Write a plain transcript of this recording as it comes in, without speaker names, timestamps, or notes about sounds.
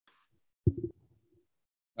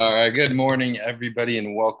All right, good morning, everybody,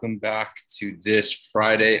 and welcome back to this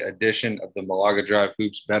Friday edition of the Malaga Drive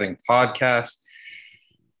Hoops Betting Podcast.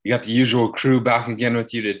 You got the usual crew back again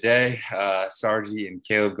with you today. Sargi and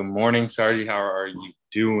Caleb, good morning. Sargi, how are you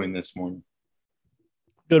doing this morning?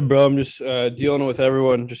 Good, bro. I'm just dealing with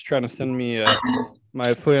everyone just trying to send me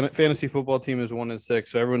my fantasy football team is 1-6,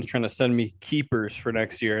 so everyone's trying to send me keepers for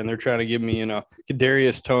next year, and they're trying to give me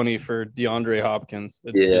Kadarius Toney for DeAndre Hopkins.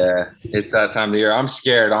 It's just It's that time of the year. I'm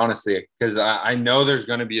scared, honestly, because I know there's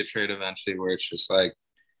going to be a trade eventually where it's just like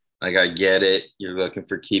I get it, you're looking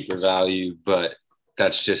for keeper value, but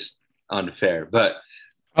that's just unfair. But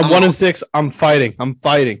I'm 1-6. I'm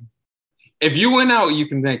fighting. if you win out, you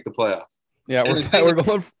can make the playoffs. Yeah,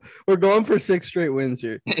 we're going for 6 straight wins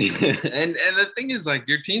here. and the thing is, like,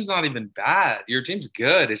 your team's not even bad. Your team's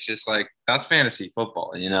good. It's just like that's fantasy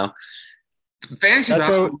football, you know. Fantasy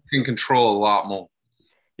basketball can control a lot more.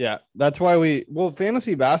 Yeah, that's why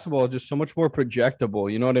fantasy basketball is just so much more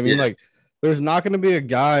projectable. You know what I mean? Yeah. Like, there's not going to be a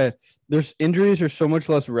guy. There's injuries are so much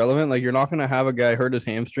less relevant. Like, you're not going to have a guy hurt his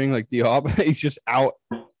hamstring like Diop. He's just out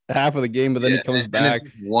half of the game, but then he comes back.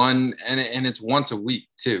 And it's once a week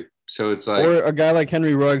too. So it's like, or a guy like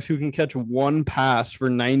Henry Ruggs who can catch one pass for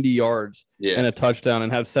 90 yards and a touchdown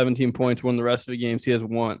and have 17 points when the rest of the games he has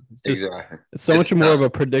one. It's just It's so much more of a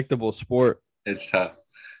predictable sport. It's tough.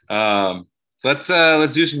 Let's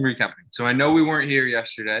do some recapping. So I know we weren't here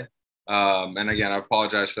yesterday. And again, I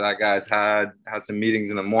apologize for that, guys. Had some meetings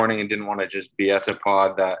in the morning and didn't want to just BS a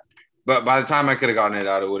pod but by the time I could have gotten it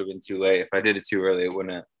out, it would have been too late. If I did it too early, it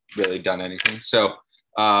wouldn't have really done anything. So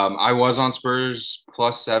I was on Spurs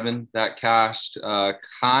 +7 that cashed,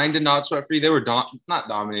 kind of not sweat free. They were not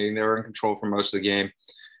dominating. They were in control for most of the game.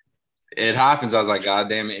 It happens. I was like, God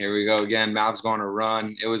damn it, here we go again. Mavs going to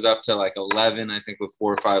run. It was up to like 11, I think, with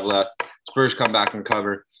 4 or 5 left. Spurs come back and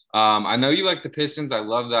cover. I know you like the Pistons. I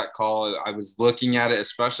love that call. I was looking at it,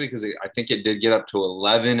 especially because I think it did get up to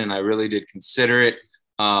 11, and I really did consider it.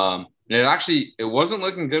 And it wasn't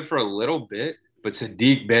looking good for a little bit, but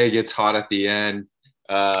Saddiq Bey gets hot at the end.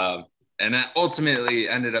 And that ultimately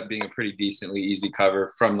ended up being a pretty decently easy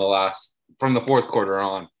cover from the fourth quarter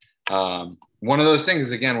on. One of those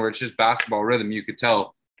things, again, where it's just basketball rhythm. You could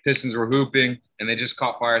tell Pistons were hooping, and they just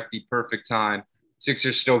caught fire at the perfect time.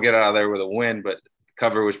 Sixers still get out of there with a win, but the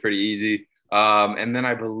cover was pretty easy. And then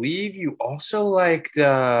I believe you also liked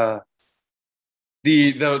the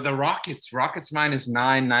Rockets. Rockets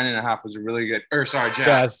 -9, 9.5 was a really good. Or sorry,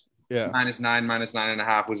 Jazz. Yeah. -9,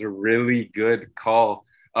 -9.5 was a really good call.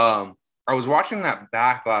 I was watching that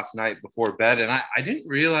back last night before bed, and I didn't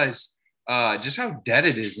realize just how dead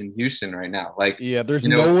it is in Houston right now. Like, yeah, there's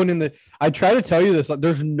no one in the. I try to tell you this. Like,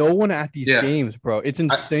 there's no one at these games, bro. It's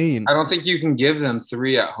insane. I don't think you can give them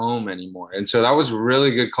 3 at home anymore, and so that was a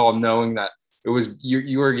really good call, knowing that it was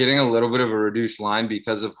you were getting a little bit of a reduced line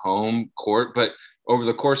because of home court, but over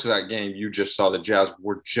the course of that game, you just saw the Jazz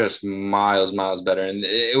were just miles better, and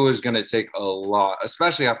it was going to take a lot,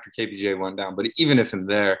 especially after KPJ went down. But even if in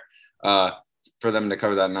there, for them to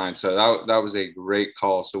cover that 9, so that was a great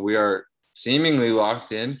call. So we are seemingly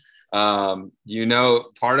locked in.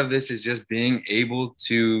 Part of this is just being able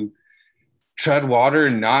to tread water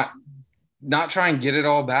and not try and get it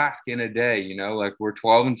all back in a day. Like, we're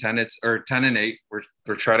 12-10, or 10-8.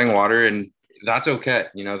 We're treading water, and that's okay.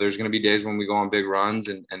 There's going to be days when we go on big runs,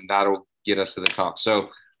 and that'll get us to the top. So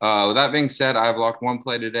with that being said, I've locked one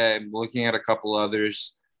play today. I'm looking at a couple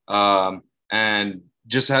others. And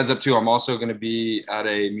just a heads up too, I'm also going to be at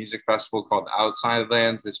a music festival called Outside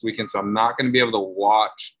Lands this weekend. So I'm not going to be able to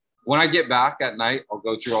watch. When I get back at night, I'll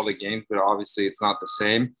go through all the games, but obviously it's not the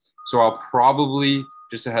same. So I'll probably,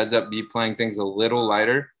 just a heads up, be playing things a little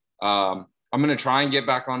lighter. I'm going to try and get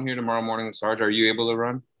back on here tomorrow morning with Sarge. Are you able to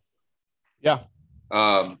run? Yeah.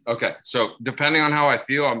 Okay. So depending on how I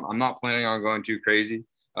feel, I'm not planning on going too crazy.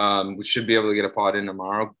 We should be able to get a pod in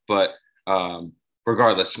tomorrow, but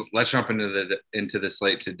regardless, let's jump into the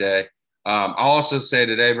slate today. I'll also say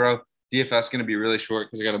today, bro, DFS is going to be really short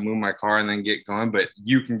because I got to move my car and then get going, but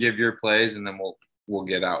you can give your plays and then we'll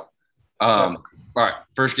get out. All right.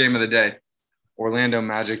 First game of the day. Orlando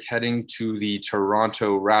Magic heading to the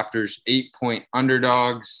Toronto Raptors, 8-point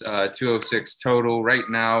underdogs, 206 total. Right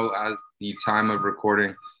now, as the time of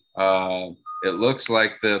recording, it looks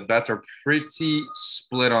like the bets are pretty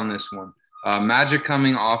split on this one. Magic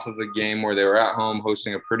coming off of a game where they were at home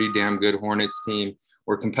hosting a pretty damn good Hornets team.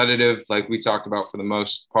 Were competitive, like we talked about for the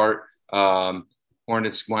most part.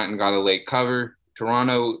 Hornets went and got a late cover.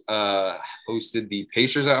 Toronto hosted the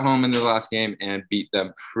Pacers at home in their last game and beat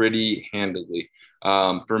them pretty handily.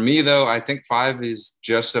 For me, though, I think 5 is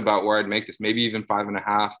just about where I'd make this, maybe even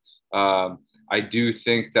 5.5. I do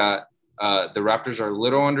think that the Raptors are a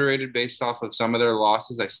little underrated based off of some of their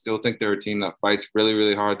losses. I still think they're a team that fights really,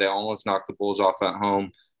 really hard. They almost knocked the Bulls off at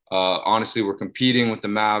home. Honestly, we're competing with the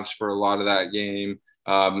Mavs for a lot of that game.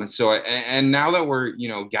 And now that we're,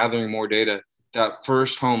 gathering more data, that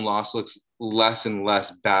first home loss looks less and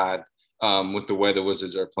less bad with the way the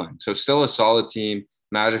Wizards are playing. So still a solid team.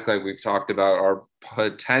 Magic, like we've talked about, are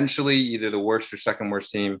potentially either the worst or second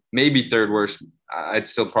worst team, maybe third worst. I'd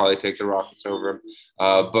still probably take the Rockets over.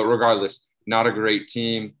 But regardless, not a great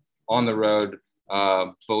team on the road.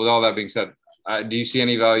 But with all that being said, do you see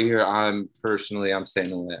any value here? I'm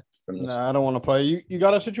staying away from this. Nah, I don't want to play. You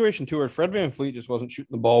got a situation too where Fred VanVleet just wasn't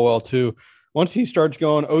shooting the ball well too. Once he starts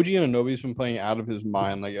going, OG Anunoby's been playing out of his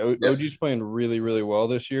mind. Like OG's playing really, really well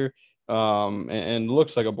this year. And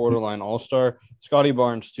looks like a borderline all-star. Scotty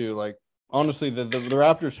Barnes too. Like honestly, the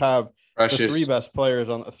Raptors have the three best players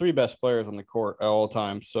on the court at all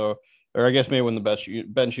times. So, or I guess maybe when the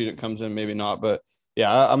bench unit comes in, maybe not. But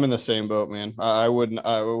yeah, I'm in the same boat, man. I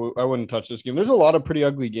wouldn't touch this game. There's a lot of pretty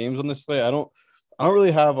ugly games on this slate. I don't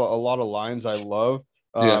really have a lot of lines I love.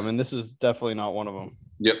 And this is definitely not one of them.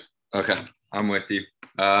 Yep. Okay. I'm with you.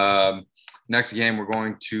 Next game, we're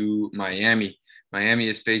going to Miami. Miami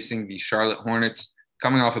is facing the Charlotte Hornets,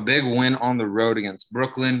 coming off a big win on the road against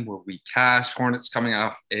Brooklyn, where we cashed. Hornets coming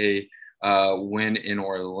off a win in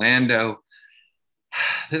Orlando.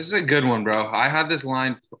 This is a good one, bro. I had this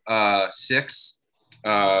line 6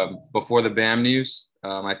 before the Bam news.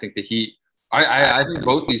 I think the Heat. I think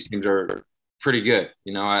both these teams are pretty good.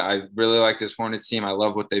 I really like this Hornets team. I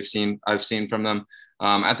love what I've seen from them.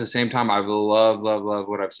 At the same time, I love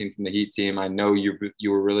what I've seen from the Heat team. I know you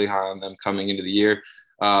were really high on them coming into the year.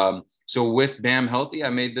 So with Bam healthy, I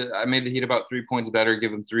made the Heat about 3 points better,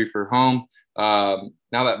 give them 3 for home. Now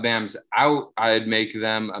that Bam's out, I'd make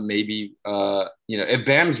them maybe, if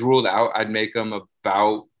Bam's ruled out, I'd make them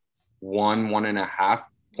about 1.5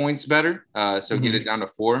 points better. Get it down to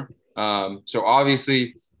 4. So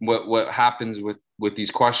obviously what happens with these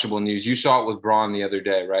questionable news, you saw it with Braun the other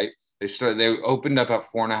day, right? They opened up at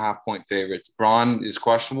 4.5 point favorites. Braun is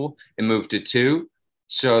questionable. It moved to 2.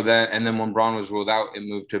 And then when Braun was ruled out, it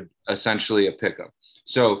moved to essentially a pickup.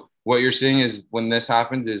 So what you're seeing is when this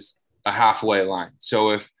happens is a halfway line. So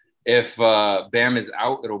if Bam is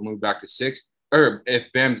out, it'll move back to 6. Or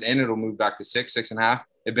if Bam's in, it'll move back to 6.5.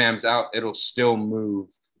 If Bam's out, it'll still move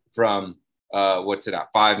from what's it at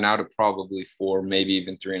 5 now to probably 4, maybe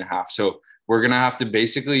even 3.5. So we're gonna have to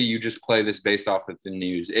basically you just play this based off of the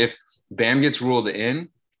news. If Bam gets ruled in,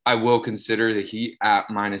 I will consider the Heat at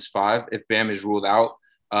 -5. If Bam is ruled out,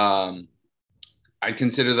 I'd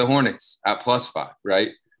consider the Hornets at +5,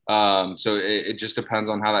 right? So it just depends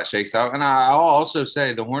on how that shakes out. And I'll also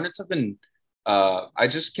say the Hornets have been I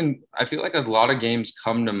feel like a lot of games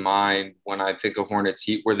come to mind when I think of Hornets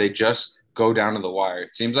Heat where they just go down to the wire.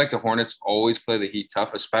 It seems like the Hornets always play the Heat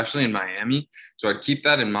tough, especially in Miami. So I'd keep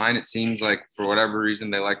that in mind. It seems like for whatever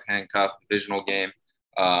reason they like to handcuff divisional game.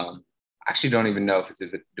 I actually don't even know if it's a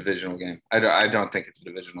divisional game. I don't think it's a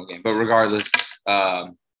divisional game, but regardless,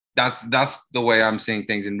 that's the way I'm seeing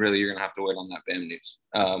things. And really, you're gonna have to wait on that Bam news.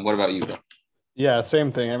 What about you, bro? Yeah,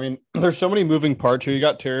 same thing. I mean, there's so many moving parts here. You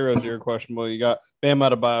got Terry Rozier questionable. You got Bam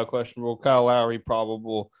Adebayo questionable. Kyle Lowry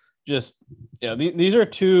probable. These are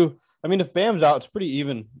two. I mean, if Bam's out, it's pretty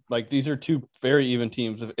even. Like these are two very even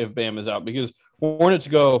teams if Bam is out because Hornets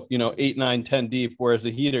go 8, 9, 10 deep, whereas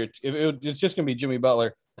the Heat it's just gonna be Jimmy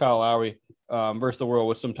Butler, Kyle Lowry versus the world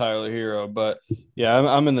with some Tyler Hero. But yeah,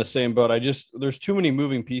 I'm in the same boat. There's too many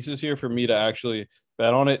moving pieces here for me to actually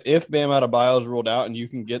bet on it. If Bam Adebayo is ruled out and you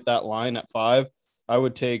can get that line at 5, I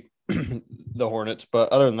would take the Hornets. But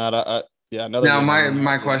other than that, Now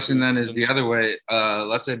my question then is the other way.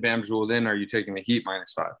 Let's say Bam's ruled in. Are you taking the Heat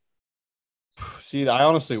 -5? See, I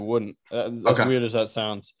honestly wouldn't. As weird as that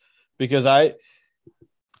sounds, because I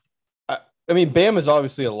mean, Bam is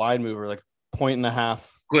obviously a line mover, like 1.5,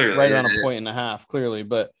 clearly, right around 1.5, clearly.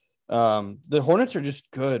 But the Hornets are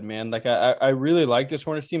just good, man. Like I really like this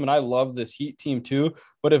Hornets team, and I love this Heat team too.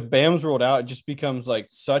 But if Bam's rolled out, it just becomes like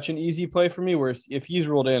such an easy play for me. Whereas if he's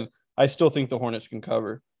rolled in, I still think the Hornets can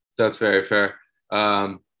cover. That's very fair.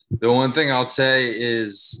 The one thing I'll say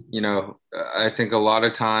is, I think a lot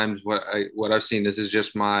of times what I've seen, this is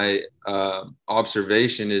just my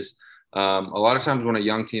observation, is a lot of times when a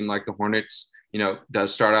young team like the Hornets,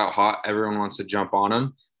 does start out hot, everyone wants to jump on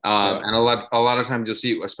them. And a lot of times you'll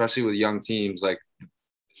see, especially with young teams, like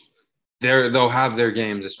they'll have their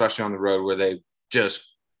games, especially on the road, where they just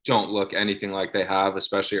don't look anything like they have,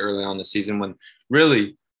 especially early on the season when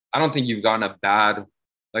really I don't think you've gotten a bad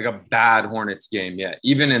Hornets game yet.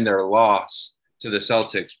 Even in their loss to the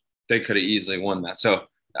Celtics, they could have easily won that. So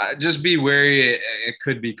just be wary. It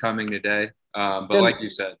could be coming today. But And like you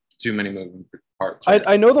said, too many moving parts.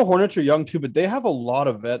 I know the Hornets are young too, but they have a lot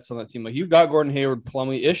of vets on that team. Like you got Gordon Hayward,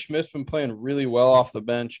 Plumlee, Ish Smith's been playing really well off the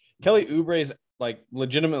bench. Kelly Oubre is like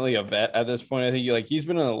legitimately a vet at this point. I think he's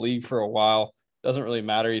been in the league for a while. Doesn't really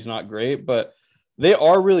matter. He's not great, but they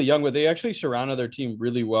are really young, but they actually surrounded their team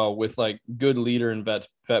really well with like good leader and vet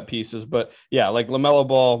pieces. But yeah, like LaMelo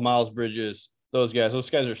Ball, Miles Bridges, those guys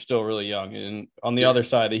are still really young. And on the other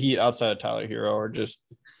side, the Heat outside of Tyler Hero are just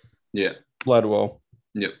bled well.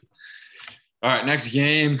 Yep. All right, next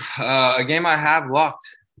game. A game I have locked.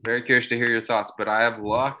 Very curious to hear your thoughts, but I have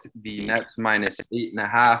locked the Nets minus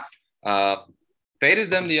 8.5.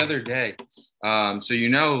 Faded them the other day.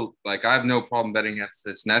 So, like I have no problem betting against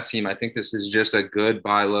this Nets team. I think this is just a good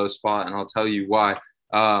buy low spot, and I'll tell you why.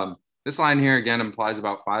 This line here, again, implies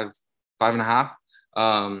about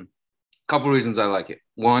 5.5. Couple reasons I like it.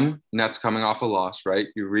 One, Nets coming off a loss, right?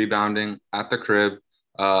 You're rebounding at the crib.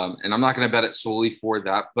 And I'm not going to bet it solely for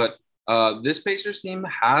that, but this Pacers team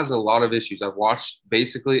has a lot of issues. I've watched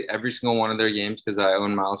basically every single one of their games because I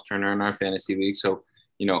own Miles Turner in our fantasy league. So,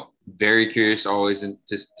 very curious always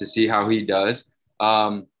to see how he does.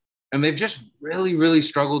 And they've just really, really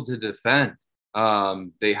struggled to defend.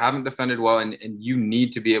 They haven't defended well, and you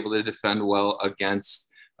need to be able to defend well against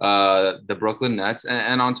the Brooklyn Nets.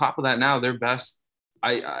 And on top of that, now their best,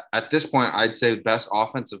 at this point, I'd say best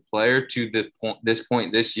offensive player to this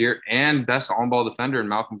point this year and best on-ball defender in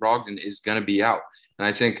Malcolm Brogdon is going to be out. And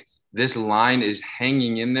I think this line is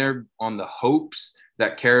hanging in there on the hopes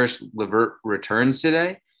that Caris LeVert returns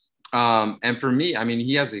today. And for me, I mean,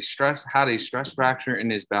 he has had a stress fracture in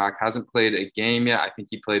his back, hasn't played a game yet. I think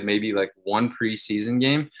he played maybe like one preseason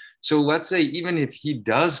game. So let's say even if he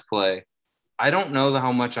does play, I don't know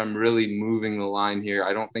how much I'm really moving the line here.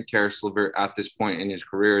 I don't think Caris LeVert at this point in his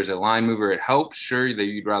career is a line mover. It helps, sure, that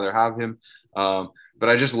you'd rather have him. But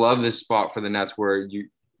I just love this spot for the Nets where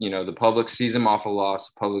the public sees him off a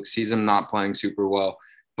loss, the public sees him not playing super well,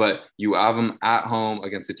 but you have him at home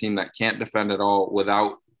against a team that can't defend at all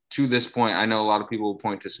without, to this point, I know a lot of people will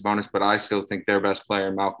point to Sabonis, but I still think their best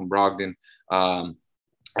player, Malcolm Brogdon. I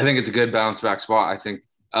think it's a good bounce back spot. I think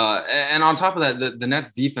and on top of that, the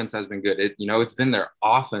Nets defense has been good. It's been their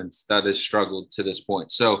offense that has struggled to this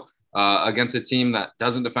point. So against a team that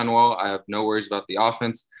doesn't defend well, I have no worries about the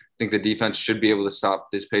offense. I think the defense should be able to stop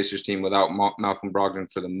this Pacers team without Malcolm Brogdon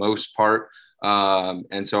for the most part.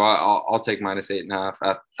 And so I'll take minus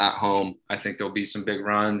 8.5 at home. I think there'll be some big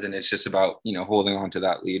runs, and it's just about holding on to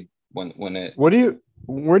that lead when it.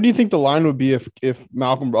 Where do you think the line would be if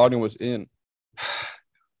Malcolm Brogdon was in?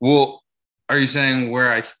 Well, are you saying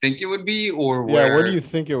where I think it would be, or where? Yeah, where do you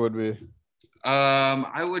think it would be?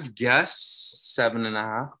 I would guess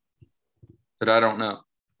 7.5, but I don't know.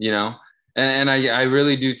 And I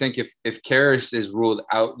really do think if Caris is ruled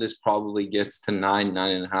out, this probably gets to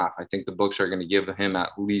 9.5. I think the books are going to give him at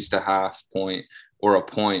least a half point or a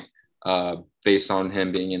point based on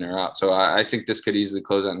him being in or out. So I think this could easily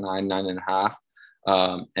close at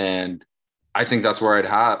 9.5. And I think that's where I'd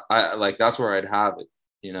have it.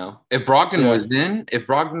 If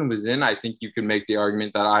Brogdon was in, I think you could make the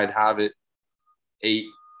argument that I'd have it 8,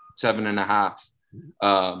 7.5.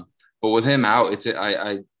 But with him out,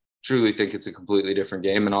 I truly think it's a completely different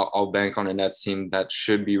game, and I'll bank on a Nets team that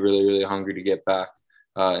should be really, really hungry to get back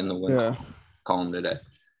in the win column today.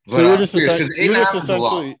 So you're just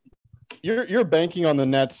essentially you're banking on the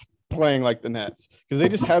Nets playing like the Nets because they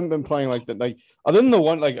just haven't been playing like that. Like other than the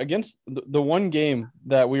one, like against the one game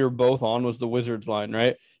that we were both on was the Wizards line,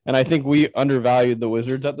 right? And I think we undervalued the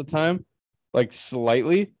Wizards at the time, like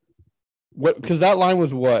slightly. Because that line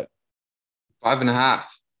was what? 5.5.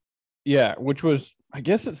 Yeah, which was, I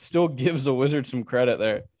guess it still gives the Wizards some credit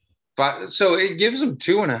there. But so it gives them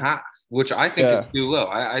 2.5, which I think is too low.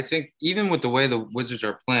 I think even with the way the Wizards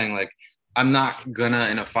are playing, like I'm not gonna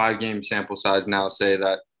in a 5-game sample size now say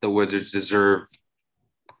that the Wizards deserve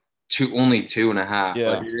only 2.5.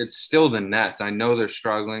 Yeah. Like, it's still the Nets. I know they're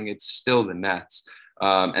struggling. It's still the Nets.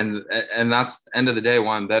 And that's the end of the day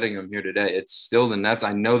why I'm betting them here today. It's still the Nets.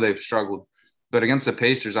 I know they've struggled, but against the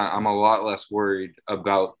Pacers, I'm a lot less worried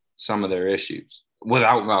about some of their issues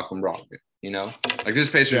without Malcolm Brogdon. Like this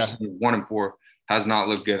Pacers 1-4 has not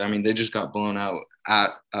looked good. I mean, they just got blown out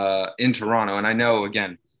in Toronto, and I know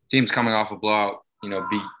again teams coming off a blowout.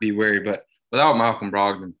 Be wary, but without Malcolm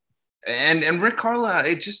Brogdon and Rick Carlisle,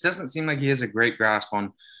 it just doesn't seem like he has a great grasp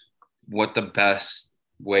on what the best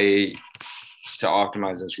way to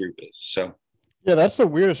optimize this group is. So Yeah, that's the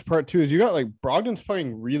weirdest part too. Is you got like Brogdon's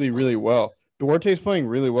playing really, really well. Duarte's playing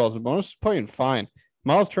really well. Sabonis is playing fine.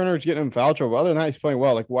 Miles Turner is getting in foul trouble. Other than that, he's playing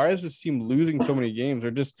well. Like, why is this team losing so many games?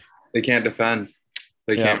 They're just They can't defend.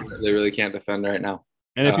 They yeah. can't. They really can't defend right now.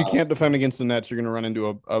 And if you can't defend against the Nets, you're going to run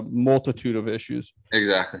into a multitude of issues.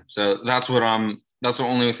 Exactly. So that's what I'm. That's the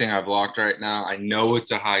only thing I've locked right now. I know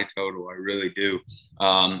it's a high total. I really do.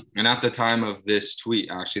 And at the time of this tweet,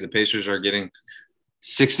 actually, the Pacers are getting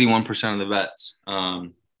 61% of the bets.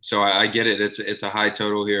 So I get it. It's a high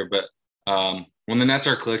total here, but when the Nets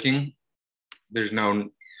are clicking, there's no.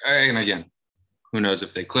 And again, who knows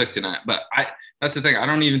if they click tonight? But that's the thing. I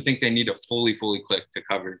don't even think they need to fully click to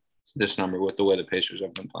cover this number with the way the Pacers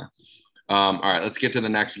have been playing. All right, let's get to the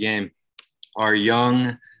next game. Our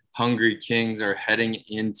young, hungry Kings are heading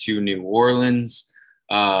into New Orleans.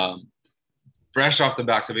 Fresh off the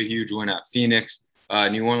backs of a huge win at Phoenix.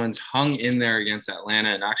 New Orleans hung in there against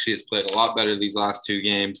Atlanta and actually has played a lot better these last two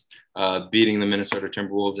games, beating the Minnesota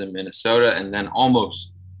Timberwolves in Minnesota, and then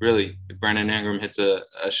almost, really, if Brandon Ingram hits a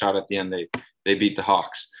shot at the end, they beat the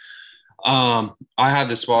Hawks. I had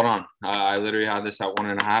this spot on. I literally had this at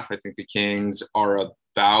 1.5. I think the Kings are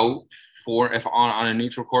about 4, if on a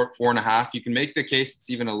neutral court, 4.5. You can make the case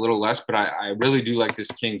it's even a little less, but I really do like this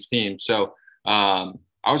Kings team. So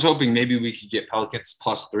I was hoping maybe we could get Pelicans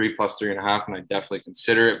 +3, +3.5, and I definitely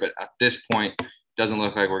consider it. But at this point, it doesn't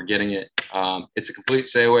look like we're getting it. It's a complete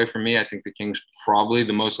stay away from me. I think the Kings, probably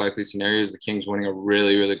the most likely scenario is the Kings winning a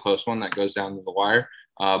really, really close one that goes down to the wire.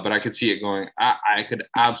 But I could see it going. I could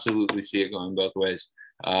absolutely see it going both ways.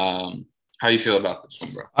 How you feel about this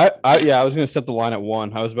one, bro? I was going to set the line at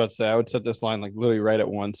 1. I was about to say I would set this line like literally right at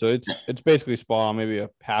 1. So it's basically spot on, maybe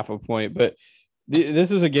a half a point. But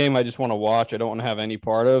this is a game I just want to watch. I don't want to have any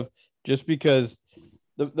part of, just because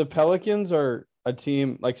the Pelicans are a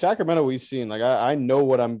team like Sacramento. We've seen, like, I know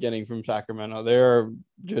what I'm getting from Sacramento. They're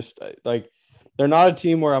just like, they're not a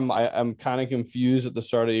team where I'm kind of confused at the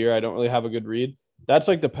start of the year. I don't really have a good read. That's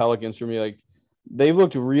like the Pelicans for me. Like, they've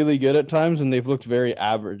looked really good at times and they've looked very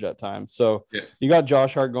average at times. So You got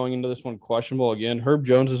Josh Hart going into this one questionable again. Herb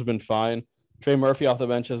Jones has been fine. Trey Murphy off the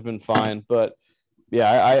bench has been fine. But yeah,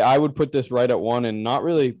 I would put this right at 1, and not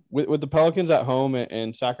really with the Pelicans at home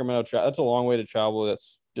and Sacramento. That's a long way to travel.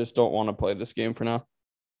 That's just don't want to play this game for now.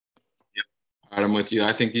 Yep. All right, I'm with you.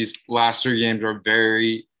 I think these last 3 games are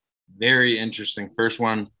very, very interesting. First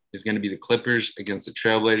one is going to be the Clippers against the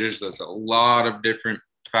Trailblazers. There's a lot of different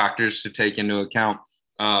factors to take into account.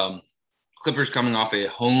 Clippers coming off a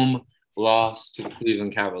home loss to the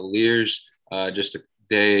Cleveland Cavaliers just a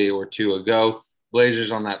day or two ago. Blazers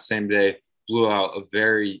on that same day blew out a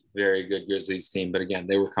very, very good Grizzlies team. But again,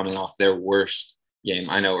 they were coming off their worst game,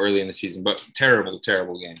 I know, early in the season, but terrible,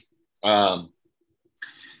 terrible game.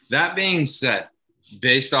 That being said,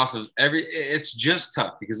 based off of it's just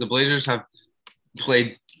tough because the Blazers have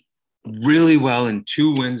played really well in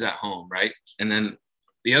 2 wins at home, right? And then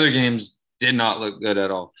the other games did not look good at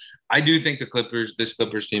all. I do think this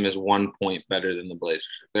Clippers team is 1 point better than the Blazers.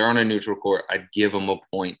 If they're on a neutral court, I'd give them a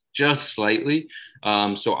point just slightly.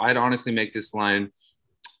 So I'd honestly make this line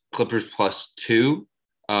Clippers +2.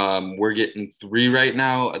 We're getting 3 right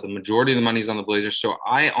now. The majority of the money's on the Blazers. So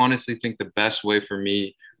I honestly think the best way for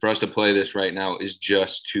us to play this right now is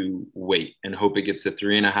just to wait and hope it gets to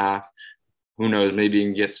 3.5. Who knows? Maybe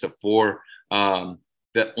it gets to 4.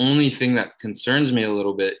 The only thing that concerns me a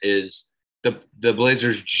little bit is the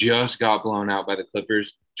Blazers just got blown out by the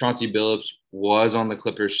Clippers. Chauncey Billups was on the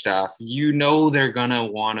Clippers staff. You know they're gonna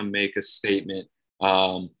want to make a statement.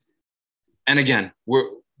 And again,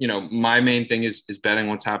 my main thing is betting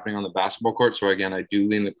what's happening on the basketball court. So again, I do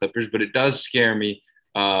lean the Clippers, but it does scare me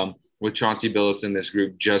with Chauncey Billups in this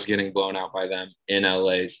group just getting blown out by them in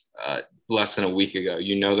LA less than a week ago.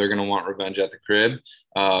 You know they're gonna want revenge at the crib.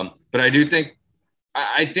 But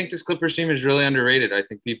I think this Clippers team is really underrated. I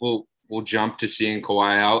think people will jump to seeing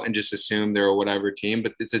Kawhi out and just assume they're a whatever team.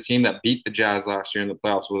 But it's a team that beat the Jazz last year in the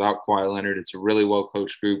playoffs without Kawhi Leonard. It's a really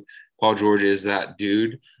well-coached group. Paul George is that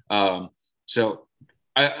dude. So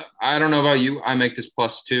I don't know about you. I make this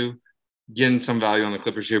 +2, getting some value on the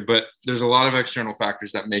Clippers here. But there's a lot of external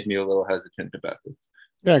factors that make me a little hesitant to bet this.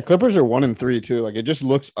 Yeah, Clippers are 1-3 too. Like, it just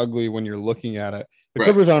looks ugly when you're looking at it. The Right.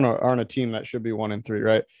 Clippers aren't a team that should be 1-3,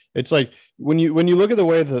 right? It's like when you look at the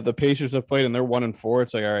way the Pacers have played and they're 1-4,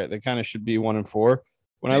 it's like, all right, they kind of should be 1-4.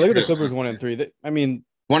 When I look at the Clippers 1-3,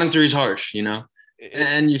 1-3 is harsh,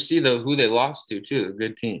 and you see who they lost to too, the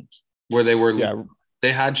good teams where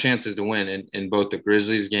they had chances to win in both the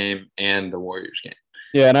Grizzlies game and the Warriors game.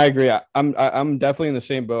 Yeah, and I agree. I'm definitely in the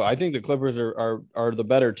same boat. I think the Clippers are the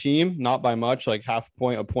better team, not by much, like half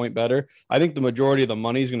a point better. I think the majority of the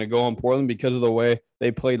money is going to go on Portland because of the way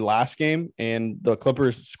they played last game, and the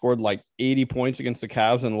Clippers scored like 80 points against the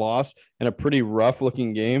Cavs and lost in a pretty rough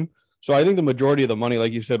looking game. So I think the majority of the money,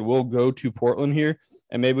 like you said, will go to Portland here,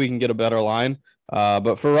 and maybe we can get a better line.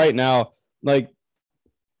 But for right now, like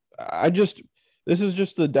I just this is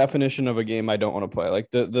just the definition of a game I don't want to play. Like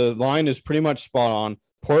the line is pretty much spot on.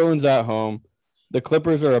 Portland's at home. The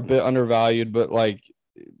Clippers are a bit undervalued, but like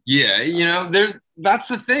Yeah, that's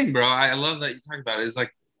the thing, bro. I love that you talk about it. It's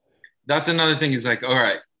like that's another thing is like, all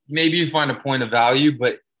right, maybe you find a point of value,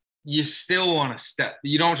 but you still want to step.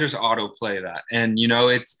 You don't just auto play that. And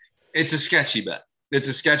it's a sketchy bet. It's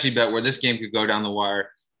a sketchy bet where this game could go down the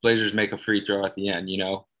wire. Blazers make a free throw at the end,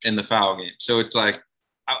 in the foul game. So it's like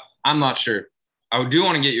I'm not sure. I do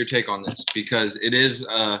want to get your take on this because it is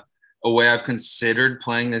a way I've considered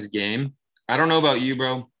playing this game. I don't know about you,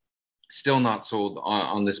 bro. Still not sold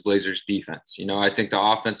on this Blazers defense. I think the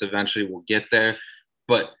offense eventually will get there,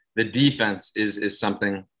 but the defense is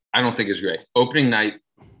something I don't think is great. Opening night,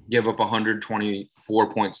 give up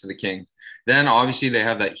 124 points to the Kings. Then obviously they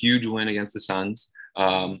have that huge win against the Suns.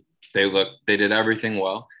 They did everything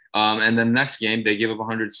well. And then next game, they give up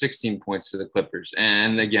 116 points to the Clippers.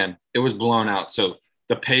 And again, it was blown out. So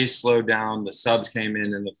the pace slowed down. The subs came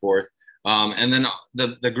in the fourth. And then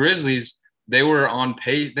the Grizzlies, they were on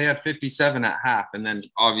pace. They had 57 at half. And then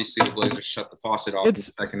obviously the Blazers shut the faucet off in the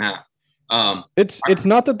second half. It's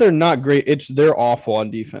not that they're not great. They're awful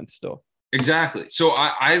on defense still. Exactly. So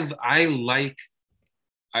I like –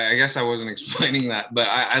 I guess I wasn't explaining that, but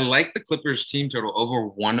I like the Clippers team total over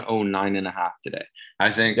 109.5 today.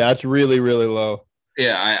 I think that's really, really low.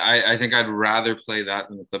 Yeah, I think I'd rather play that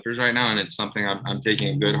than the Clippers right now, and it's something I'm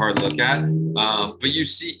taking a good hard look at. But you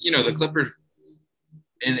see, the Clippers,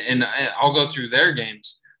 and I'll go through their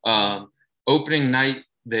games. Opening night,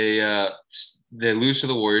 they lose to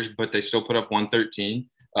the Warriors, but they still put up 113.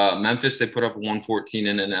 Memphis, they put up 114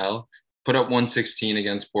 in an L. Put up 116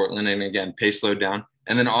 against Portland, and again, pace slowed down.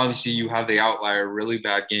 And then obviously you have the outlier, really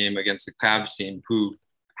bad game against the Cavs team, who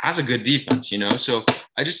has a good defense, So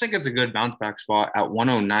I just think it's a good bounce back spot at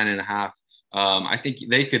 109.5. I think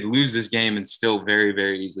they could lose this game and still very,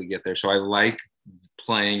 very easily get there. So I like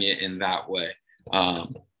playing it in that way at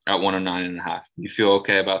 109.5. You feel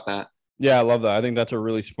okay about that? Yeah, I love that. I think that's a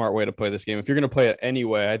really smart way to play this game. If you're going to play it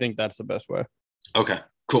anyway, I think that's the best way. Okay,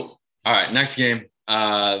 cool. All right, next game.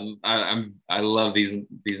 I love these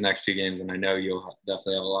next two games, and I know you'll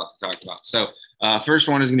definitely have a lot to talk about. So first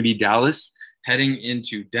one is going to be Dallas heading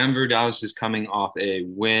into Denver. Dallas is coming off a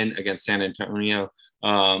win against San Antonio,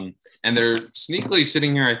 and they're sneakily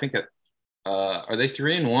sitting here. I think at are they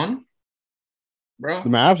 3-1, bro? The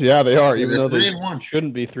Mavs, yeah, they are. Yeah, even though they 3-1.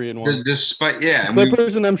 Shouldn't be 3-1. Despite the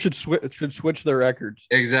Clippers and them should switch their records.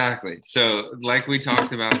 Exactly. So like we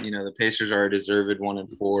talked about, the Pacers are a deserved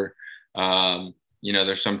 1-4.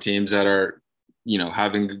 There's some teams that are,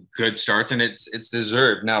 having good starts, and it's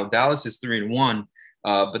deserved. Now Dallas is 3-1,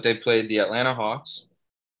 but they played the Atlanta Hawks,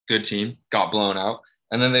 good team, got blown out,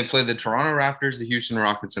 and then they played the Toronto Raptors, the Houston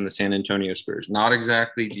Rockets, and the San Antonio Spurs. Not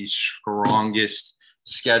exactly the strongest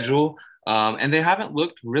schedule, and they haven't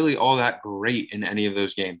looked really all that great in any of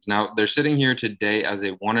those games. Now they're sitting here today as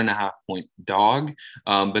a 1.5 point dog,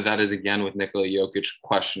 but that is again with Nikola Jokic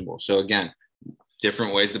questionable. So again,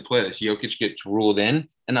 different ways to play this. Jokic gets ruled in,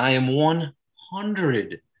 and I am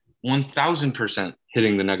 1,000%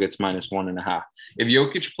 hitting the Nuggets -1.5. If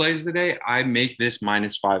Jokic plays today, I make this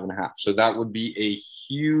 -5.5. So that would be a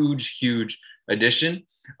huge, huge addition.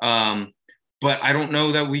 But I don't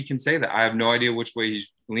know that we can say that. I have no idea which way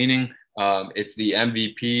he's leaning. It's the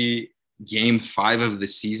MVP game 5 of the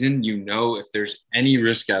season. If there's any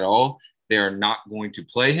risk at all, they are not going to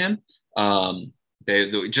play him.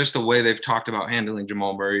 Just the way they've talked about handling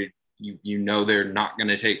Jamal Murray, they're not going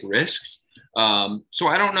to take risks. So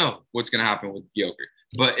I don't know what's going to happen with Joker.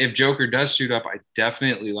 But if Joker does suit up, I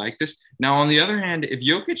definitely like this. Now, on the other hand, if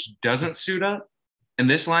Jokic doesn't suit up and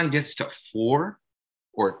this line gets to 4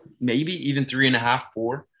 or maybe even 3.5,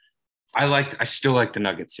 4, I still like the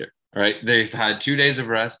Nuggets here. All right. They've had 2 days of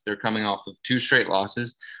rest. They're coming off of 2 straight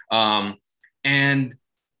losses. And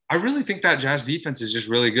I really think that Jazz defense is just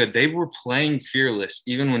really good. They were playing fearless.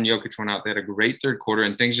 Even when Jokic went out, they had a great third quarter,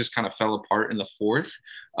 and things just kind of fell apart in the fourth.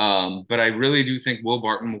 But I really do think Will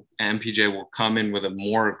Barton and MPJ will come in with a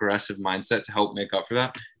more aggressive mindset to help make up for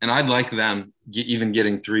that. And I'd like them even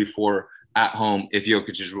getting 3-4 at home if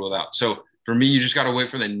Jokic is ruled out. So for me, you just got to wait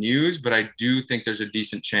for the news. But I do think there's a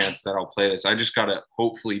decent chance that I'll play this. I just got to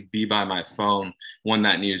hopefully be by my phone when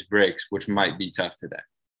that news breaks, which might be tough today.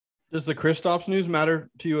 Does the Kristaps news matter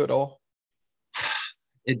to you at all?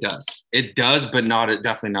 It does. It does, but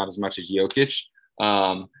definitely not as much as Jokic.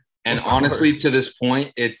 And honestly, to this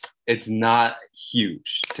point, it's not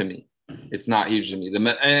huge to me. It's not huge to me.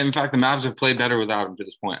 In fact, the Mavs have played better without him to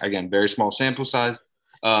this point. Again, very small sample size.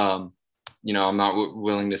 I'm not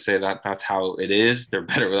willing to say that that's how it is. They're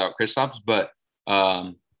better without Kristaps, but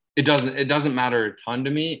it doesn't matter a ton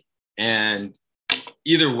to me. And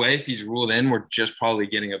either way, if he's ruled in, we're just probably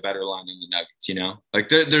getting a better line in the Nuggets. Like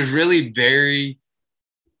there's really very.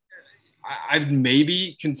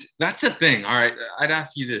 That's the thing. All right, I'd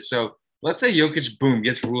ask you this. So let's say Jokic, boom,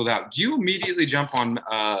 gets ruled out. Do you immediately jump on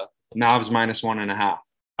Mavs -1.5?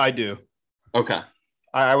 I do. Okay.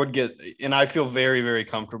 I would get, and I feel very, very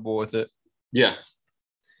comfortable with it. Yeah.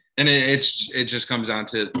 And it just comes down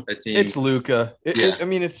to a team. It's Luka.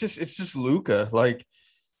 It's just Luka. Like,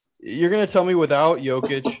 you're gonna tell me without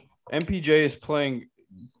Jokic, MPJ is playing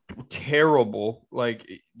terrible. Like,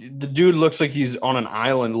 the dude looks like he's on an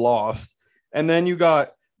island lost. And then you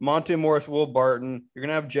got Monte Morris, Will Barton. You're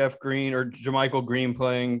gonna have Jeff Green or JaMychal Green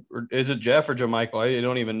playing, or is it Jeff or JaMychal? I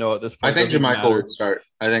don't even know at this point. I think JaMychal would start.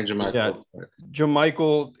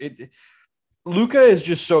 JaMychal. Luka is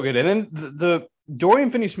just so good. And then the Dorian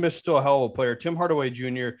Finney-Smith's still a hell of a player. Tim Hardaway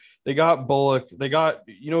Jr. They got Bullock. They got,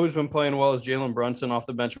 who's been playing well is Jalen Brunson off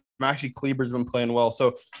the bench. Maxi Kleber's been playing well.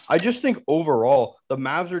 So I just think overall the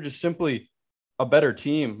Mavs are just simply a better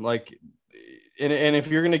team. Like, and if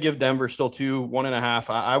you're going to give Denver still 1.5,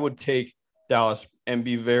 I would take Dallas and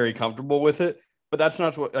be very comfortable with it. But that's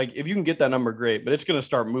not what, like, if you can get that number, great. But it's going to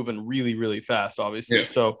start moving really, really fast, obviously. Yeah.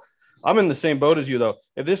 So I'm in the same boat as you, though.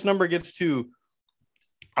 If this number gets to,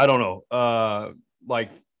 I don't know,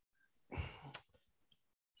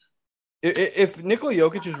 if Nikola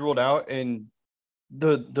Jokic is ruled out and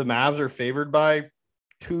the Mavs are favored by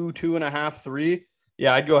 2.5, 3,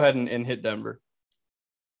 yeah, I'd go ahead and hit Denver.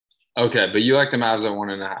 Okay, but you like the Mavs at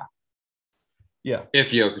 1.5. Yeah.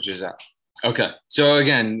 If Jokic is out. Okay. So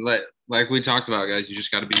again, like we talked about, guys, you just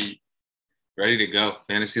got to be ready to go.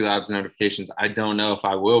 Fantasy Labs notifications. I don't know if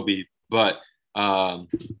I will be, but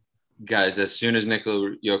guys, as soon as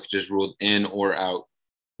Nikola Jokic is ruled in or out,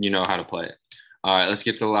 you know how to play it. All right, let's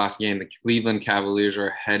get to the last game. The Cleveland Cavaliers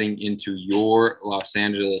are heading into your Los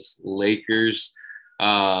Angeles Lakers.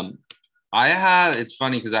 It's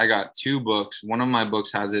funny because I got 2 books. One of my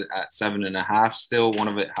books has it at 7.5 still. One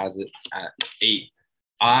of it has it at 8.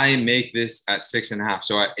 I make this at 6.5.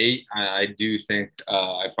 So at 8, I do think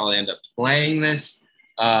I probably end up playing this.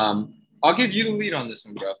 I'll give you the lead on this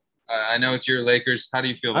one, bro. I know it's your Lakers. How do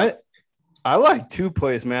you feel about it? I like 2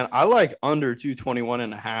 plays, man. I like under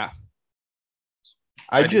 221.5.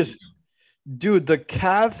 Dude, the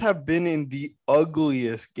Cavs have been in the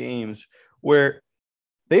ugliest games where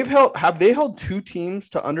have they held 2 teams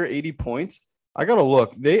to under 80 points? I gotta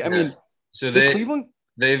look. They've held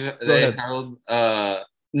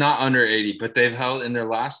not under 80, but they've held in their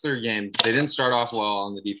last 3 games. They didn't start off well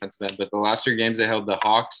on the defensive end, but the last 3 games they held the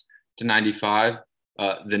Hawks to 95,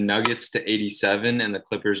 the Nuggets to 87, and the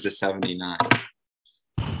Clippers to 79.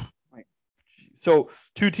 So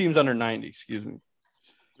 2 teams under 90, excuse me.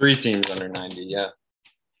 3 teams under 90, yeah.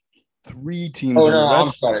 3 teams. Oh, no, I'm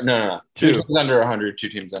sorry. No. 2 teams under 100, 2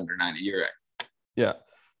 teams under 90. You're right. Yeah.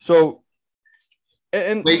 So,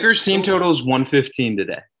 and Lakers team total is 115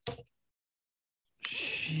 today.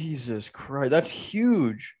 Jesus Christ. That's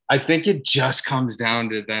huge. I think it just comes down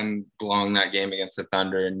to them blowing that game against the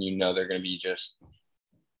Thunder, and they're going to be just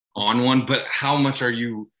on one. But how much are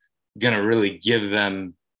you going to really give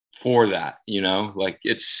them for that? Like,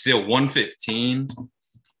 it's still 115.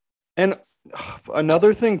 And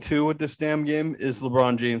another thing, too, with this damn game is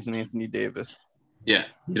LeBron James and Anthony Davis. Yeah.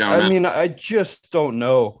 I just don't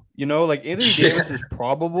know. Like, Anthony Davis is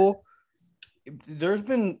probable. There's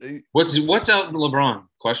been – What's out LeBron?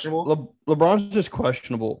 Questionable? LeBron's just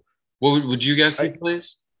questionable. What would you guess he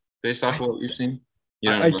plays based off of what you've seen?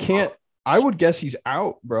 I can't – I would guess he's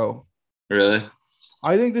out, bro. Really?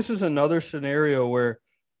 I think this is another scenario where,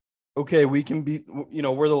 okay, we can beat –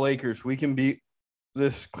 we're the Lakers. We can beat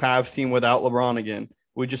this Cavs team without LeBron again.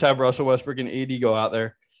 We just have Russell Westbrook and AD go out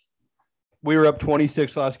there. We were up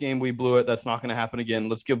 26 last game. We blew it. That's not going to happen again.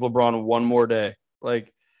 Let's give LeBron one more day.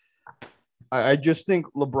 Like, I just think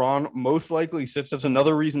LeBron most likely sits. That's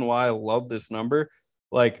another reason why I love this number.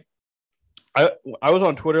 Like, I was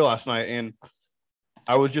on Twitter last night, and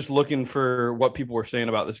I was just looking for what people were saying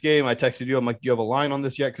about this game. I texted you. I'm like, do you have a line on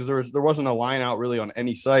this yet? Because there wasn't a line out really on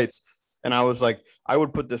any sites. and I was like, I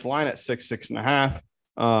would put this line at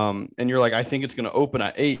 6.5. And you're like, I think it's going to open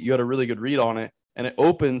at 8. You had a really good read on it, and it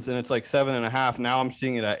opens and it's like 7.5. Now I'm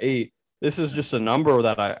seeing it at 8. This is just a number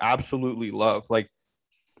that I absolutely love. Like,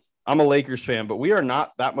 I'm a Lakers fan, but we are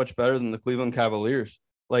not that much better than the Cleveland Cavaliers.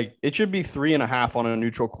 Like, it should be 3.5 on a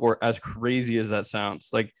neutral court, as crazy as that sounds.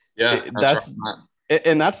 Like, that's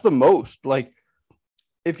the most. Like,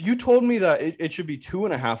 if you told me that it should be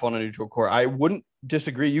 2.5 on a neutral court, I wouldn't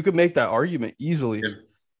disagree. You could make that argument easily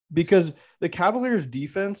because the Cavaliers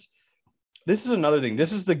defense, this is another thing.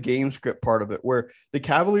 This is the game script part of it, where the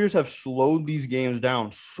Cavaliers have slowed these games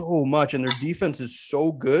down so much and their defense is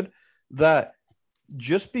so good that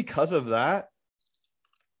just because of that,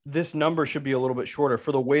 this number should be a little bit shorter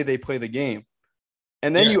for the way they play the game.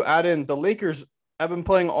 And then you add in the Lakers have been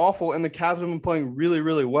playing awful and the Cavs have been playing really,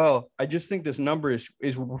 really well. I just think this number is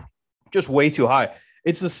just way too high.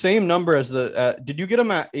 It's the same number as the did you get them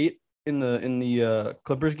at 8 in the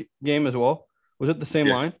Clippers game as well? Was it the same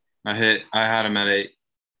line? I had them at 8.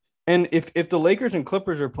 And if the Lakers and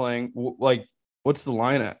Clippers are playing, like, what's the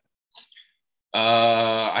line at?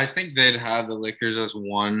 I think they'd have the Lakers as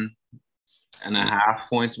 1.5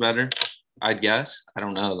 points better, I'd guess. I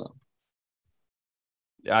don't know though.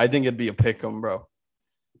 Yeah, I think it'd be a pick 'em, bro.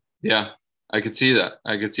 Yeah, I could see that.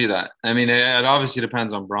 I mean, it obviously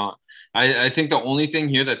depends on Braun. I think the only thing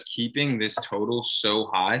here that's keeping this total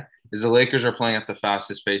so high is the Lakers are playing at the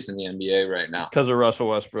fastest pace in the NBA right now. Because of Russell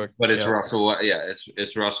Westbrook. But it's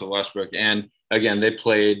it's Russell Westbrook. And again, they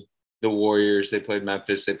played the Warriors, they played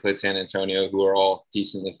Memphis, they played San Antonio, who are all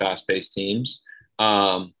decently fast-paced teams.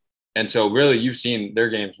 And so really you've seen their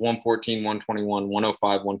games 114, 121,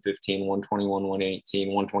 105, 115, 121, 118,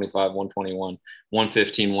 125, 121,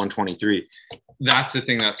 115, 123. That's the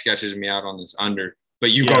thing that sketches me out on this under.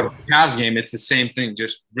 But you go to the Cavs game, it's the same thing,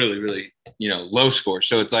 just really, really, low score.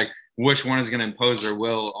 So it's like which one is going to impose their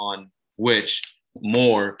will on which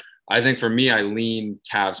more. I think for me, I lean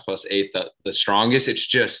Cavs +8 the strongest. It's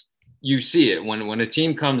just you see it when a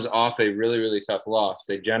team comes off a really, really tough loss,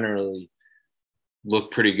 they generally look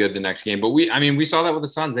pretty good the next game. But we saw that with the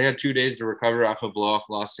Suns. They had 2 days to recover off a blow-off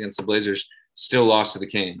loss against the Blazers, still lost to the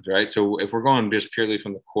Kings, right? So if we're going just purely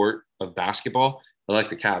from the court of basketball, I like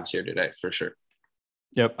the Cavs here today for sure.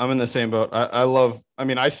 Yep, I'm in the same boat. I love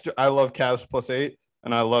Cavs +8,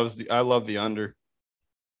 and I love the under.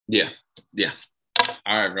 Yeah.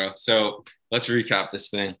 All right, bro. So let's recap this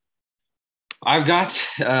thing. I've got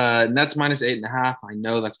Nets -8.5. I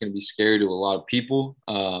know that's going to be scary to a lot of people,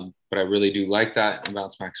 but I really do like that and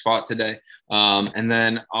bounce back spot today. And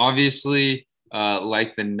then obviously,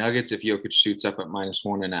 like the Nuggets, if Jokic shoots up at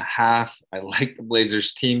 -1.5. I like the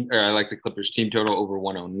Blazers team, or I like the Clippers team total over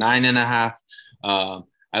 109.5.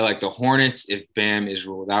 I like the Hornets if Bam is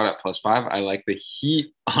ruled out at +5. I like the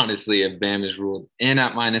Heat, honestly, if Bam is ruled in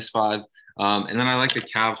at -5. And then I like the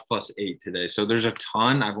Cavs +8 today. So there's a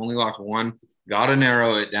ton. I've only locked one. Got to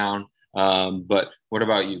narrow it down. But what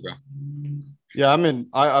about you, bro? Yeah,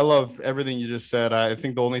 I love everything you just said. I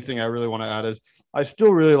think the only thing I really want to add is I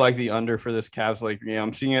still really like the under for this Cavs Lakers game.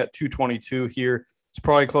 I'm seeing it at 222 here. It's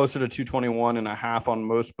probably closer to 221.5 on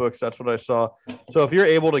most books. That's what I saw. So if you're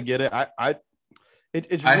able to get it,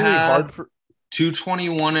 it's really hard for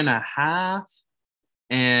 221.5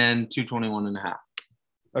 and 221.5.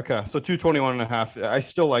 Okay, so 221.5. I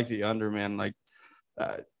still like the under, man. Like,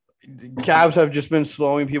 Cavs have just been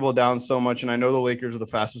slowing people down so much, and I know the Lakers are the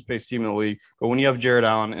fastest paced team in the league. But when you have Jared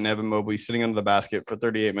Allen and Evan Mobley sitting under the basket for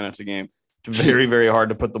 38 minutes a game, it's very, very hard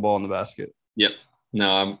to put the ball in the basket. Yep.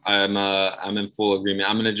 No, I'm in full agreement.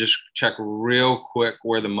 I'm gonna just check real quick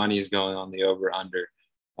where the money is going on the over under.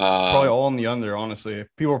 Probably all in the under, honestly.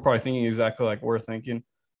 People are probably thinking exactly like we're thinking.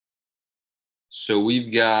 So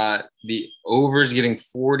we've got the overs getting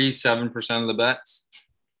 47% of the bets,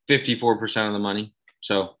 54% of the money.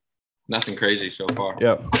 So nothing crazy so far.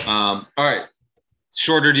 Yeah. All right.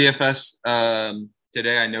 Shorter DFS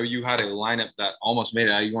today. I know you had a lineup that almost made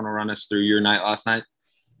it. You want to run us through your night last night?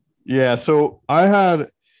 Yeah. So I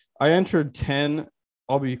entered 10.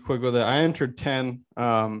 I'll be quick with it. I entered 10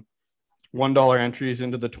 $1 entries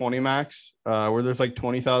into the 20 max where there's like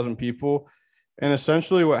 20,000 people. And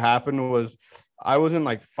essentially what happened was I was in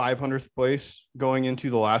like 500th place going into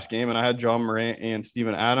the last game, and I had John Morant and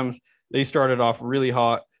Steven Adams. They started off really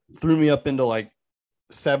hot, threw me up into like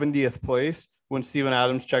 70th place when Steven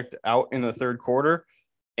Adams checked out in the third quarter,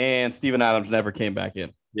 and Steven Adams never came back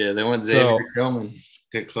in. Yeah, they went Xavier Tillman.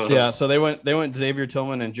 Yeah, so they went Xavier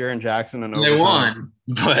Tillman and Jaren Jackson, and they won.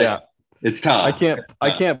 But yeah, it's tough. I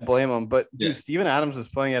can't blame them. But dude, Steven Adams is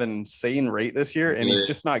playing at an insane rate this year, and he's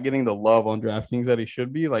just not getting the love on DraftKings that he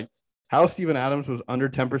should be. Like, how Steven Adams was under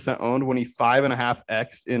 10% owned when he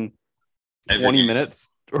 5.5x in 20 minutes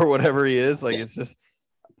or whatever he is. Like, it's just,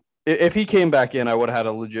 if he came back in, I would have had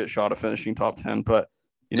a legit shot of finishing top 10. But,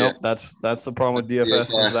 that's the problem with DFS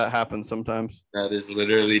is that happens sometimes. That is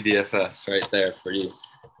literally DFS right there for you.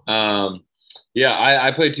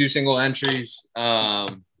 I played 2 single entries,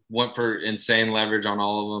 went for insane leverage on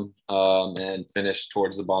all of them, and finished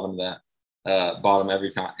towards the bottom of that, bottom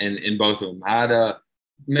every time in both of them. I had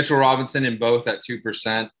Mitchell Robinson in both at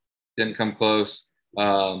 2%, didn't come close.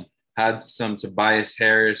 Had some Tobias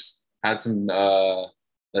Harris, had some,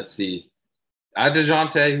 let's see. I had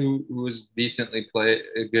DeJounte, who was decently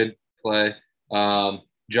a good play.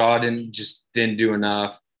 Jaw didn't do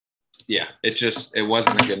enough. Yeah, it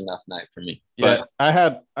wasn't a good enough night for me. Yeah, but I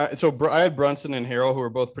had Brunson and Harrell, who were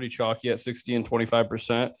both pretty chalky at 60 and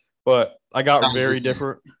 25%, but I got very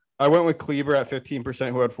different. I went with Kleber at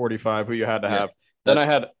 15%, who had 45, who you had to have. Then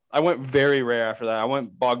I went very rare after that. I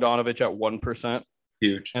went Bogdanovich at 1%.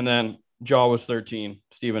 Huge. And then Jaw was 13,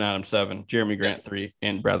 Steven Adams 7, Jeremy Grant 3,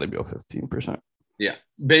 and Bradley Beal 15%. Yeah.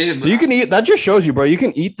 So you can eat. That just shows you, bro. You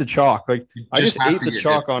can eat the chalk. Like I just ate the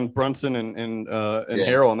chalk on Brunson and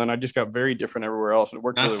Harrell, and then I just got very different everywhere else. It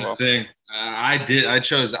worked really well. That's the thing.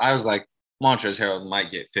 I was like, Montrezl Harrell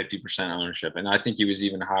might get 50% ownership, and I think he was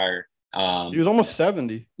even higher. He was almost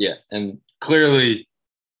 70. Yeah, and clearly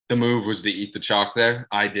the move was to eat the chalk there.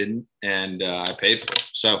 I didn't, and I paid for it.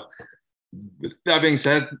 So with that being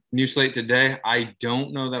said, new slate today. I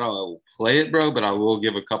don't know that I'll play it, bro, but I will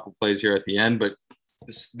give a couple plays here at the end. But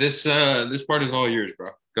this part is all yours, bro.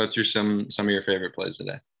 Go through some of your favorite plays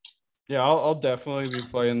today. Yeah, I'll definitely be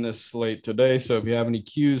playing this slate today. So if you have any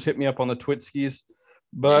cues, hit me up on the Twitskis.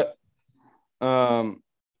 But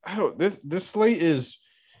this slate is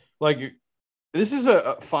like, this is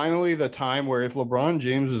finally the time where if LeBron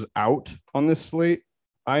James is out on this slate,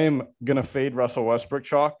 I am gonna fade Russell Westbrook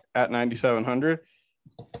chalk at 9,700,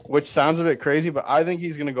 which sounds a bit crazy, but I think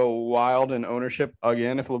he's gonna go wild in ownership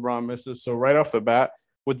again if LeBron misses. So right off the bat,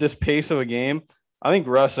 with this pace of a game, I think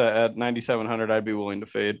Russ at 9,700, I'd be willing to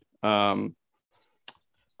fade.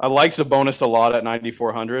 I like Sabonis a lot at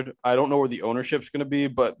 9,400. I don't know where the ownership's going to be,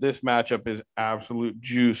 but this matchup is absolute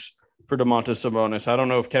juice for Domantas Sabonis. I don't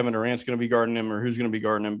know if Kevin Durant's going to be guarding him or who's going to be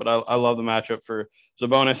guarding him, but I love the matchup for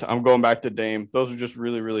Sabonis. I'm going back to Dame. Those are just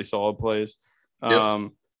really, really solid plays. Yep.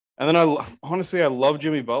 And then I love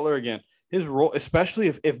Jimmy Butler again. His role, especially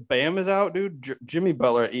if Bam is out, dude, Jimmy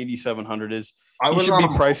Butler at 8,700 he should be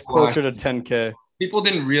priced closer to 10K. People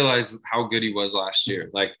didn't realize how good he was last year.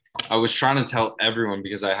 Like, I was trying to tell everyone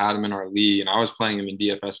because I had him in our league and I was playing him in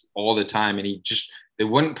DFS all the time, and they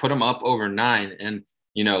wouldn't put him up over 9. And,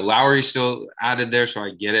 Lowry still added there, so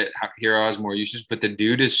I get it. Hero has more usage, but the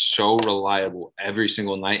dude is so reliable every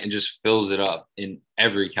single night and just fills it up in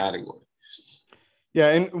every category. Yeah,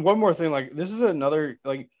 and one more thing, like, this is another,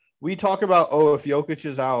 like, we talk about, if Jokic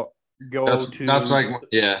is out, go ahead.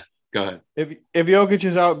 If Jokic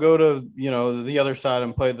is out, go to the other side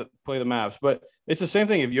and play the Mavs. But it's the same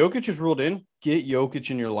thing. If Jokic is ruled in, get Jokic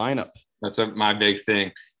in your lineups. That's my big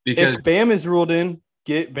thing. Because if Bam is ruled in,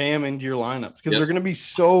 get Bam into your lineups because they're going to be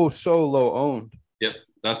so low owned. Yep,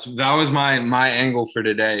 that was my angle for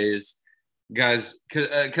today is, guys,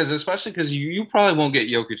 because especially because you probably won't get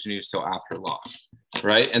Jokic news till after lock,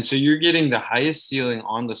 right? And so you're getting the highest ceiling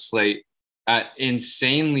on the slate at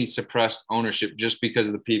insanely suppressed ownership just because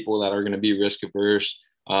of the people that are going to be risk averse.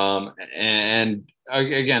 And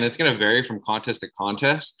again, it's going to vary from contest to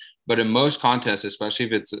contest, but in most contests, especially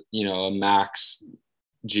if it's, a max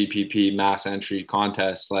GPP mass entry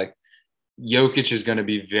contest, like Jokic is going to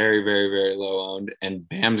be very, very, very low owned and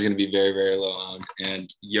Bam's going to be very, very low owned.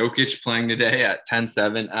 And Jokic playing today at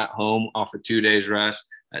 10-7 at home off of 2 days rest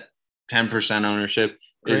at 10% ownership.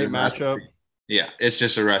 Great matchup. Yeah, it's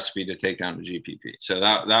just a recipe to take down the GPP. So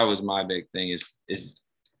that was my big thing is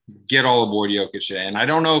get all aboard Jokic today. And I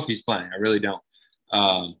don't know if he's playing. I really don't.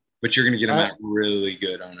 But you're going to get him at really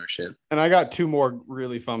good ownership. And I got 2 more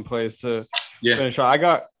really fun plays to finish off. I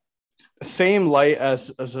got same light as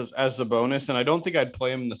the bonus, and I don't think I'd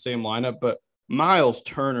play him in the same lineup, but Miles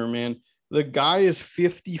Turner, man. The guy is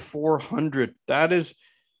 5,400. That is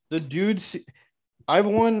the dude. I've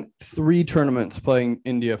won 3 tournaments playing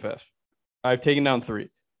in DFS. I've taken down 3.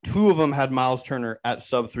 2 of them had Miles Turner at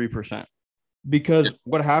sub 3%. Because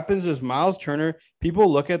what happens is Miles Turner,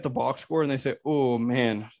 people look at the box score and they say, oh,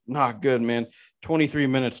 man, not good, man. 23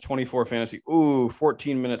 minutes, 24 fantasy. Ooh,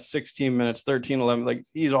 14 minutes, 16 minutes, 13, 11. Like,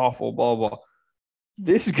 he's awful, blah, blah.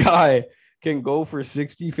 This guy can go for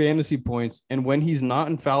 60 fantasy points. And when he's not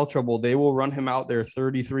in foul trouble, they will run him out there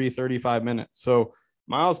 33, 35 minutes. So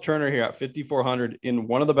Miles Turner here at 5,400 in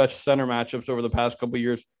one of the best center matchups over the past couple of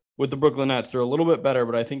years with the Brooklyn Nets. They're a little bit better,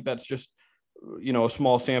 but I think that's just, a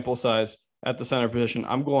small sample size at the center position.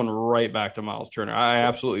 I'm going right back to Miles Turner. I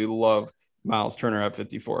absolutely love Miles Turner at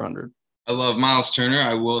 5,400. I love Miles Turner.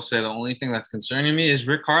 I will say the only thing that's concerning me is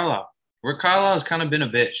Rick Carlisle. Rick Carlisle has kind of been a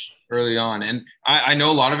bitch early on. And I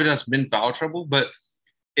know a lot of it has been foul trouble, but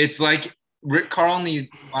it's like Rick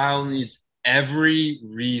Carlisle needs every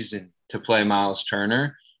reason to play Miles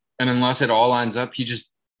Turner. And unless it all lines up, he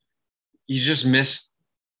just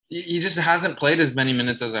hasn't played as many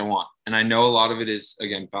minutes as I want. And I know a lot of it is,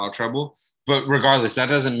 again, foul trouble. But regardless, that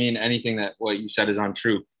doesn't mean anything that what you said is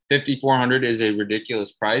untrue. 5,400 is a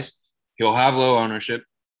ridiculous price. He'll have low ownership.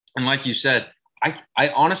 And like you said, I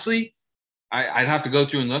honestly, I'd have to go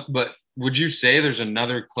through and look, but would you say there's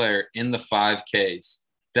another player in the 5Ks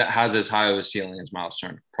that has as high of a ceiling as Miles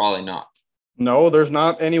Turner? Probably not. No, there's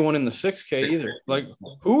not anyone in the 6K either. Like,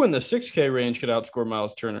 who in the 6K range could outscore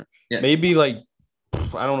Miles Turner? Yeah. Maybe I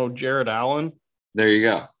don't know, Jared Allen. There you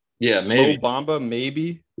go. Yeah, maybe. Mo Bamba,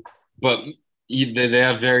 maybe. But they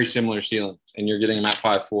have very similar ceilings, and you're getting them at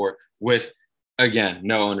 5'4" with, again,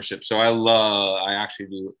 no ownership. So I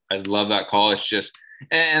love that call. It's just,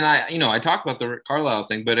 and I talk about the Rick Carlisle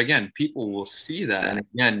thing, but again, people will see that, and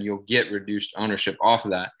again, you'll get reduced ownership off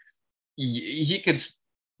of that. He could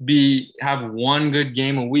have one good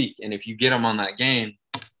game a week, and if you get him on that game,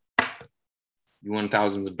 you win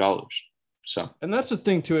thousands of dollars. So, and that's the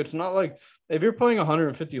thing too. It's not like if you're playing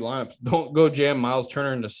 150 lineups, don't go jam Miles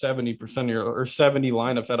Turner into 70% of your or 70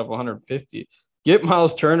 lineups out of 150. Get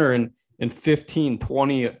Miles Turner in 15,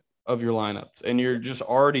 20 of your lineups, and you're just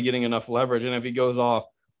already getting enough leverage. And if he goes off,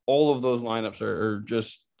 all of those lineups are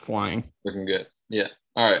just flying. Looking good. Yeah.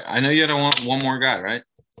 All right. I know you had to want one more guy, right?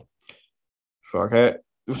 Fuck it.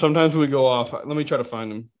 Sometimes we go off. Let me try to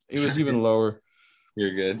find him. It was even lower.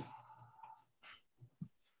 You're good.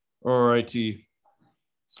 All righty.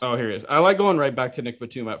 Oh, here he is. I like going right back to Nick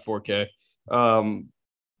Batum at 4K.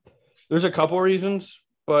 There's a couple reasons,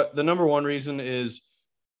 but the number one reason is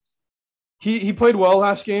he played well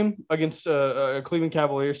last game against a Cleveland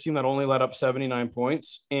Cavaliers team that only let up 79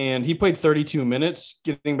 points, and he played 32 minutes,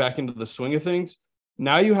 getting back into the swing of things.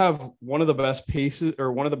 Now you have one of the best pace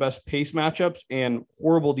matchups and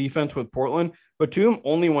horrible defense with Portland. Batum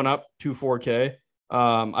only went up to 4K.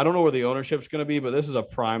 I don't know where the ownership's going to be, but this is a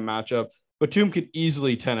prime matchup. Batum could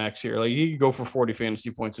easily 10x here. Like, he could go for 40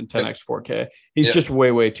 fantasy points in 10x 4K. He's just way,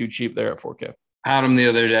 way too cheap there at 4K. Had him the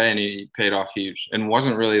other day, and he paid off huge and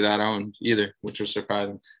wasn't really that owned either, which was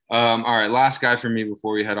surprising. All right, last guy for me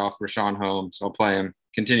before we head off, Richaun Holmes. I'll play him,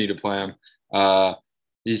 continue to play him.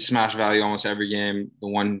 He's smash value almost every game. The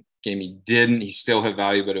one game he didn't, he still had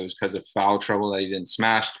value, but it was because of foul trouble that he didn't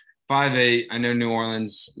smash. 5'8". I know New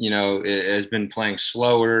Orleans, it has been playing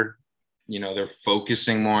slower. They're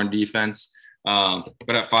focusing more on defense. But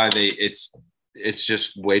at 5'8", it's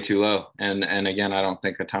just way too low. And again, I don't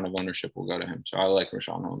think a ton of ownership will go to him. So I like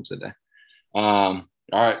Richaun Holmes today. All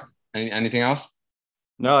right. Anything else?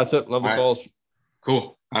 No, that's it. Love the calls.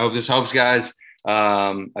 Cool. I hope this helps, guys.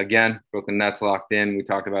 Again, Brooklyn Nets locked in. We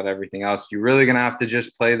talked about everything else. You're really going to have to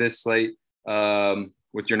just play this slate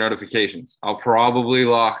with your notifications. I'll probably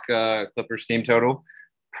lock Clippers team total,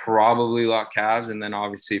 probably lock Cavs, and then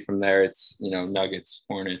obviously from there it's Nuggets,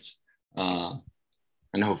 Hornets, and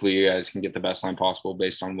hopefully you guys can get the best line possible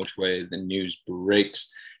based on which way the news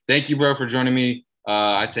breaks. Thank you, bro, for joining me.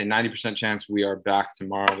 I'd say 90% chance we are back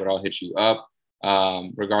tomorrow, but I'll hit you up.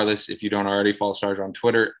 Regardless, if you don't already, follow Sarge on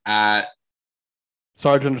Twitter at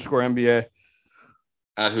Sarge_NBA.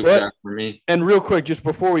 At Hoopjack for me. And real quick, just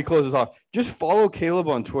before we close this off, just follow Caleb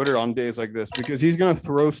on Twitter on days like this, because he's going to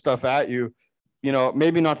throw stuff at you.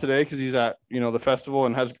 Maybe not today because he's at, the festival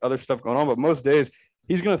and has other stuff going on, but most days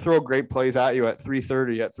he's going to throw great plays at you at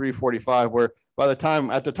 3:30, at 3:45, where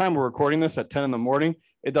at the time we're recording this at 10 in the morning,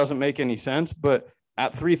 it doesn't make any sense. But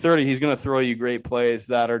at 3:30, he's going to throw you great plays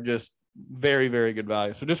that are just very, very good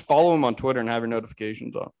value. So just follow him on Twitter and have your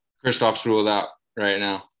notifications on. Kristaps ruled out right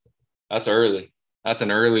now. That's early. That's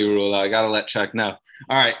an early rule. I got to let Chuck know.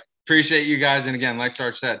 All right. Appreciate you guys. And again, like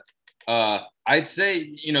Sarge said, I'd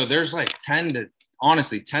say, there's like 10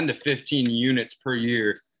 to 15 units per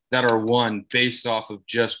year that are won based off of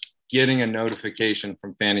just getting a notification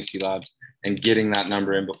from Fantasy Labs and getting that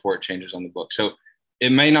number in before it changes on the book. So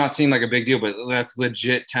it may not seem like a big deal, but that's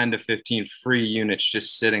legit 10 to 15 free units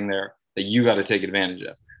just sitting there that you got to take advantage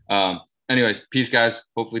of. Anyways, peace, guys.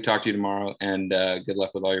 Hopefully talk to you tomorrow, and good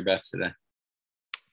luck with all your bets today.